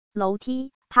楼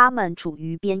梯，它们处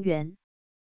于边缘。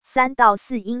3到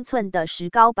4英寸的石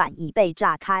膏板已被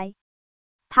炸开，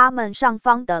它们上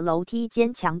方的楼梯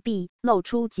间墙壁露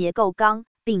出结构钢，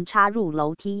并插入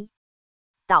楼梯，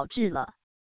导致了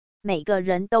每个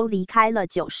人都离开了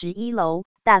91楼，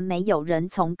但没有人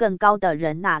从更高的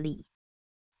人那里。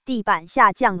地板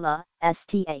下降了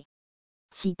STA。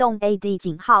启动 AD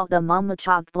井号的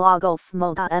Momachok Blog of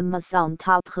Moda Amazon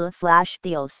Top 和 Flash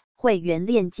Deals 会员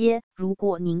链接。如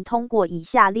果您通过以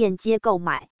下链接购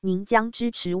买，您将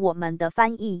支持我们的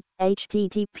翻译。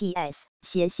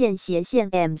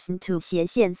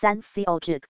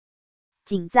https://ams2/3fiojik。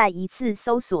仅在一次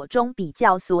搜索中比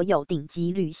较所有顶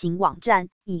级旅行网站，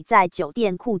以在酒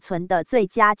店库存的最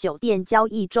佳酒店交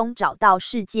易中找到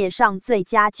世界上最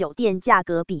佳酒店价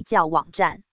格比较网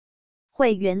站。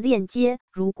会员链接，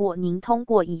如果您通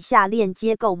过以下链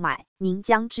接购买，您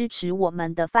将支持我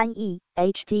们的翻译。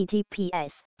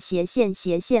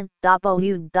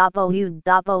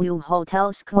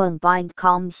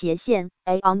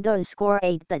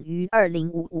https://www.hotelscombined.com/a_8 等于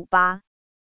20558。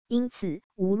因此，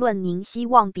无论您希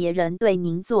望别人对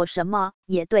您做什么，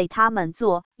也对他们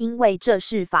做，因为这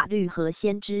是法律和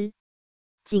先知。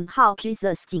井号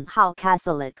Jesus 井号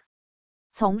Catholic。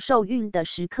从受孕的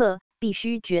时刻，必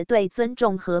须绝对尊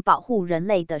重和保护人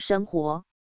类的生活。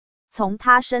从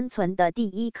他生存的第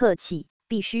一刻起，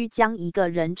必须将一个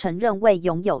人承认为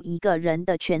拥有一个人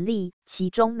的权利，其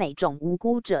中每种无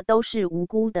辜者都是无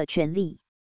辜的权利。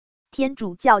天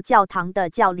主教教堂的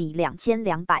教理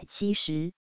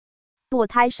2270。堕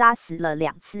胎杀死了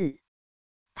2次。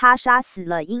他杀死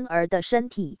了婴儿的身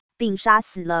体，并杀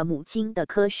死了母亲的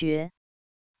科学。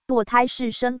堕胎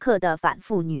是深刻的反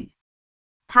妇女。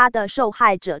他的受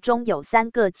害者中有3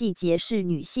个季节是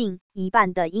女性，一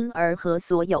半的婴儿和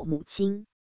所有母亲。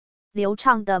流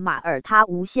畅的马耳他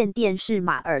无线电是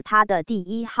马耳他的第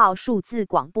1号数字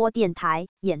广播电台，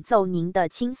演奏您的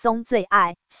轻松最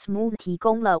爱。Smooth 提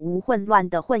供了无混乱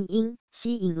的混音，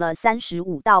吸引了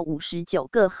35到59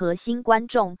个核心观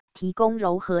众，提供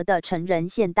柔和的成人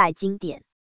现代经典。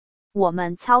我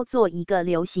们操作一个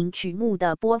流行曲目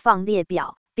的播放列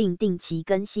表，并定期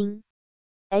更新。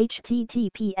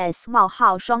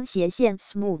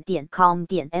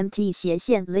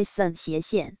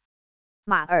https://smooth.com.mt/listen/。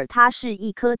马耳他是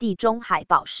一颗地中海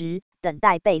宝石，等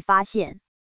待被发现。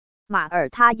马耳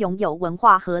他拥有文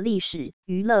化和历史、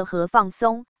娱乐和放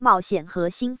松、冒险和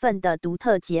兴奋的独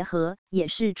特结合，也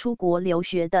是出国留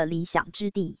学的理想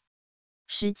之地。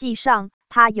实际上，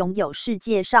它拥有世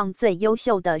界上最优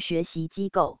秀的学习机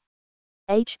构。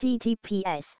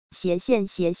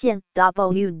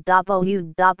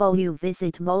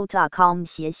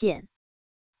https://www.visitmo.com/。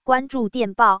关注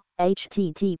电报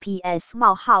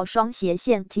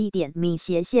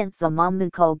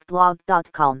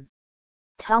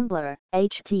https://t.me/themomicalblog.com。Tumblr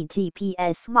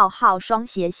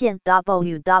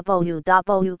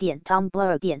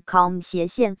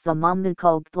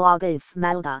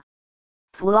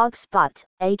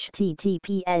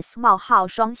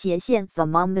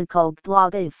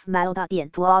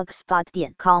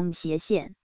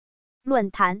https://themomicalblog/malta.blogspot.com/。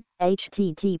论坛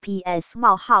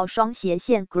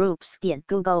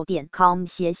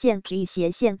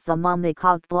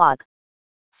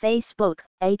https://groups.google.com/g/themomicalblog。Facebook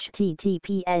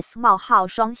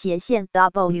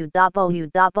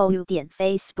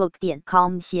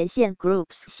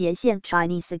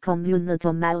https://www.facebook.com/groups/Chinese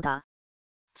Community Malta。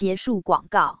结束广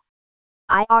告。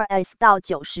IRS 到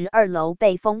92楼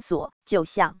被封锁，就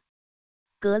像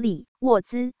格里沃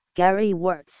兹 Gary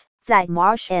Wirtz 在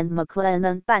Marsh and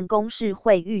McLennan 办公室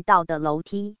会遇到的楼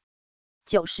梯。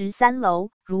93楼，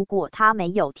如果他没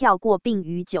有跳过并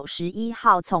于91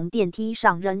号从电梯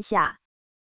上扔下。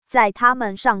在他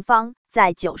们上方，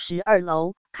在92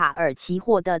楼，卡尔奇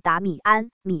获的达米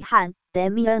安米汉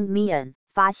Damian Mian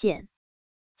发现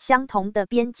相同的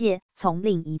边界，从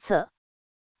另一侧。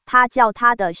他叫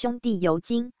他的兄弟尤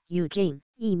金 Eugene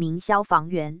一名消防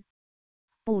员。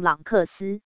布朗克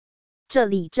斯，这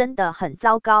里真的很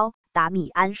糟糕，达米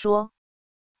安说。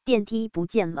电梯不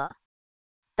见了。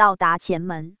到达前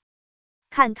门，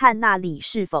看看那里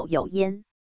是否有烟。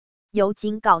尤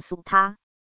金告诉他。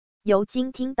尤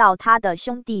金听到他的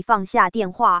兄弟放下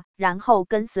电话，然后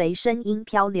跟随声音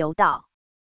漂流到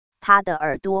他的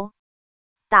耳朵，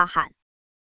大喊：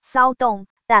骚动，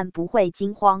但不会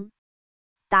惊慌。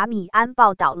达米安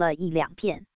报道了1-2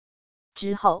片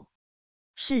之后，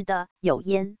是的，有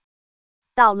烟。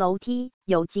到楼梯，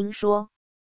尤金说，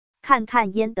看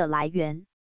看烟的来源，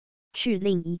去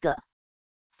另一个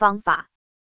方法。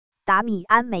达米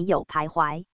安没有徘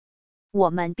徊。我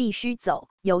们必须走，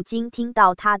尤金听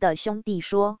到他的兄弟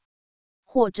说，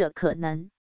或者可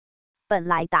能本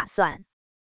来打算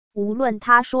无论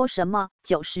他说什么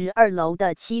，92楼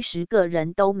的70个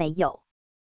人都没有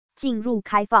进入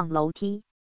开放楼梯。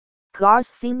Garth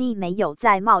Finney 没有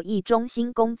在贸易中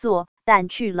心工作，但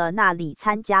去了那里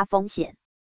参加风险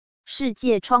世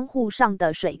界窗户上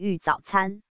的水域早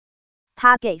餐。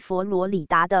他给佛罗里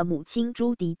达的母亲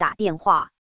朱迪打电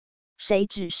话，谁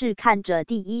只是看着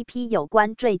第一批有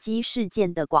关坠机事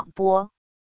件的广播。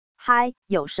嗨，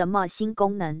有什么新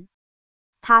功能？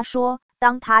他说，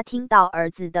当他听到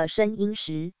儿子的声音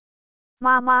时，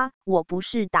妈妈，我不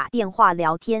是打电话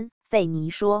聊天，费尼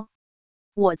说，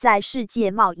我在世界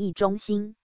贸易中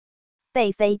心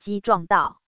被飞机撞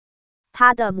到。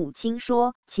他的母亲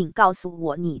说，请告诉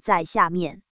我你在下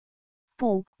面。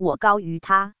不，我高于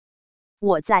他，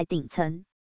我在顶层。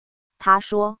他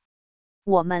说，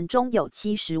我们中有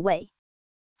70位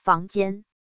房间。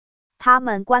他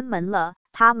们关门了，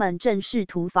他们正试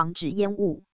图防止烟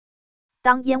雾。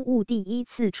当烟雾第一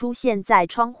次出现在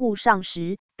窗户上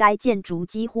时，该建筑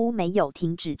几乎没有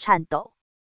停止颤抖。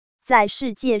在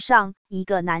世界上，一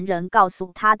个男人告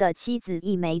诉他的妻子，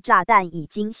一枚炸弹已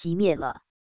经熄灭了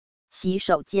洗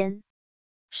手间。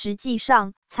实际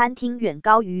上，餐厅远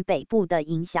高于北部的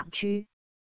影响区。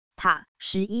塔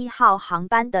11号航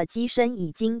班的机身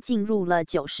已经进入了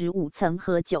95层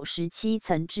和97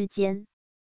层之间。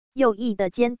右翼的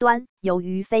尖端，由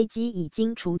于飞机已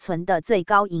经储存的最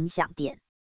高影响点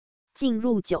进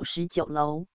入99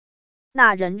楼，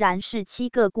那仍然是7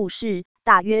个故事，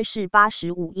大约是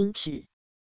85英尺。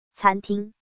餐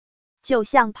厅就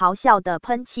像咆哮的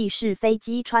喷气式飞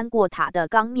机穿过塔的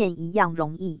钢面一样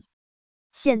容易。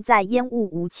现在烟雾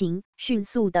无情，迅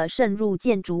速地渗入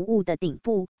建筑物的顶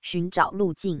部，寻找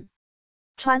路径，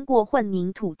穿过混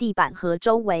凝土地板和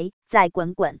周围，在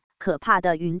滚滚可怕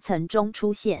的云层中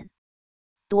出现。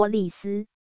多丽丝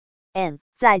N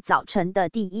在早晨的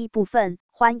第一部分，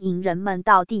欢迎人们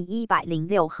到第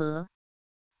106和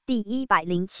第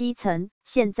107层，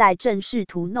现在正试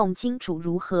图弄清楚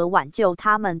如何挽救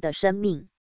他们的生命。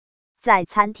在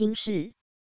餐厅是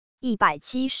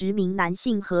170名男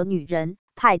性和女人，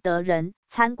派德人、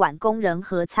餐馆工人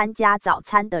和参加早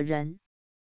餐的人。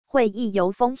会议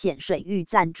由风险水域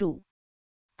赞助。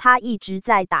他一直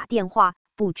在打电话，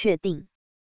不确定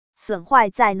损坏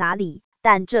在哪里，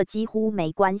但这几乎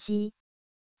没关系。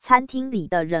餐厅里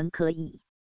的人可以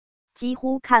几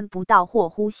乎看不到或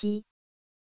呼吸。